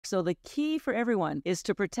So the key for everyone is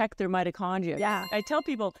to protect their mitochondria. Yeah. I tell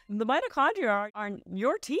people the mitochondria are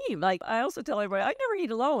your team. Like I also tell everybody, I never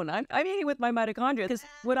eat alone. I'm eating with my mitochondria because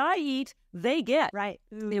what I eat, they get. Right.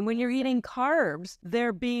 And when you're eating carbs,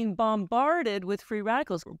 they're being bombarded with free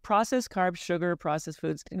radicals. Processed carbs, sugar, processed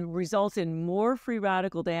foods result in more free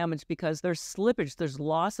radical damage because there's slippage, there's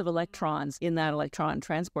loss of electrons in that electron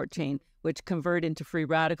transport chain, which convert into free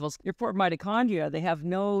radicals. Your poor mitochondria, they have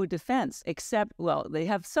no defense except, well, they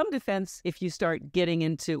have some defense if you start getting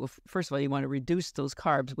into, first of all, you want to reduce those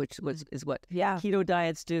carbs, which is what keto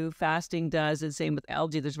diets do, fasting does, and same with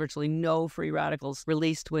algae. There's virtually no free radicals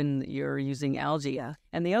released when you're using algae. Yeah.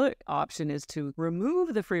 And the other option is to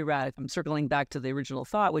remove the free radical. I'm circling back to the original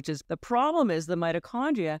thought, which is the problem is the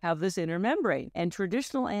mitochondria have this inner membrane, and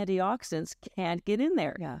traditional antioxidants can't get in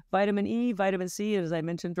there. Yeah. Vitamin E, vitamin C, as I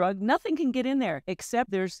mentioned, drug, nothing can get in there,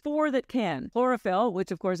 except there's 4 that can. Chlorophyll,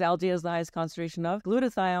 which of course algae has the highest concentration of,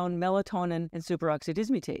 glutathione, melatonin, and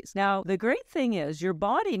superoxidismutase. Now, the great thing is your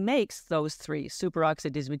body makes those 3,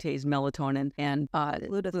 superoxidismutase, melatonin, and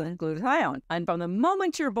glutathione. And from the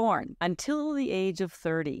moment you're born until the age of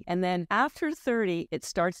 30, and then after 30, it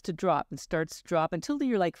starts to drop. It starts to drop until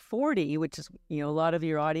you're like 40, which is, a lot of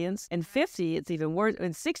your audience, and 50, it's even worse,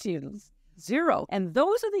 and 60, 0. And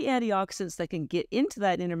those are the antioxidants that can get into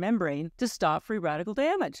that inner membrane to stop free radical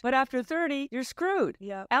damage. But after 30, you're screwed.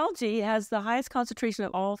 Yep. Algae has the highest concentration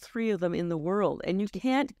of all 3 of them in the world, and you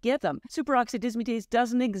can't get them. Superoxidismutase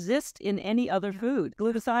doesn't exist in any other food.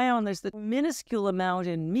 Glutathione, there's the minuscule amount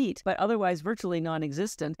in meat, but otherwise virtually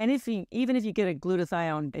non-existent. And even if you get a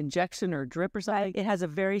glutathione injection or drip or something, it has a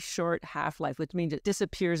very short half-life, which means it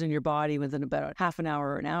disappears in your body within about half an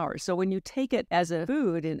hour or an hour. So when you take it as a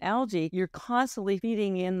food in algae, you're constantly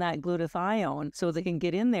feeding in that glutathione so they can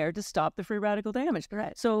get in there to stop the free radical damage.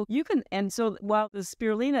 Right. So you can, and so while the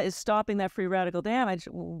spirulina is stopping that free radical damage,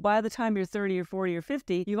 by the time you're 30 or 40 or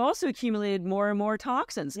 50, you've also accumulated more and more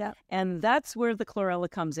toxins. Yeah. And that's where the chlorella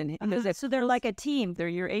comes in. So they're like a team. They're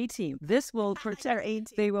your A team. This will protect. A team.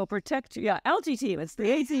 They will protect you. Yeah, algae team. It's the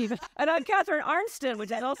A team. And I'm Catharine Arnston,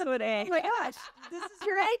 which is also an A. Oh my gosh, this is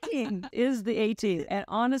your A team. Is the A team. And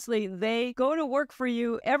honestly, they go to work for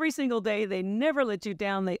you every single day. They never let you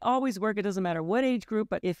down. They always work. It doesn't matter what age group.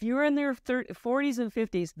 But if you're in their 40s and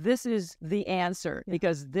 50s, this is the answer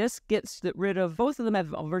because this gets rid of, both of them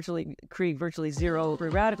have virtually 0 free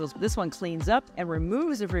radicals. This one cleans up and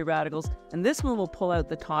removes the free radicals. And this one will pull out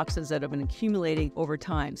the toxins that have been accumulating over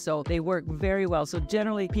time. So they work very well. So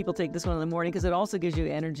generally people take this one in the morning because it also gives you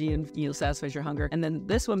energy and satisfies your hunger. And then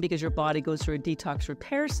this one because your body goes through a detox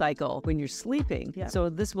repair cycle when you're sleeping. Yeah. So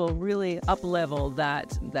this will really up level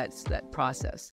that process.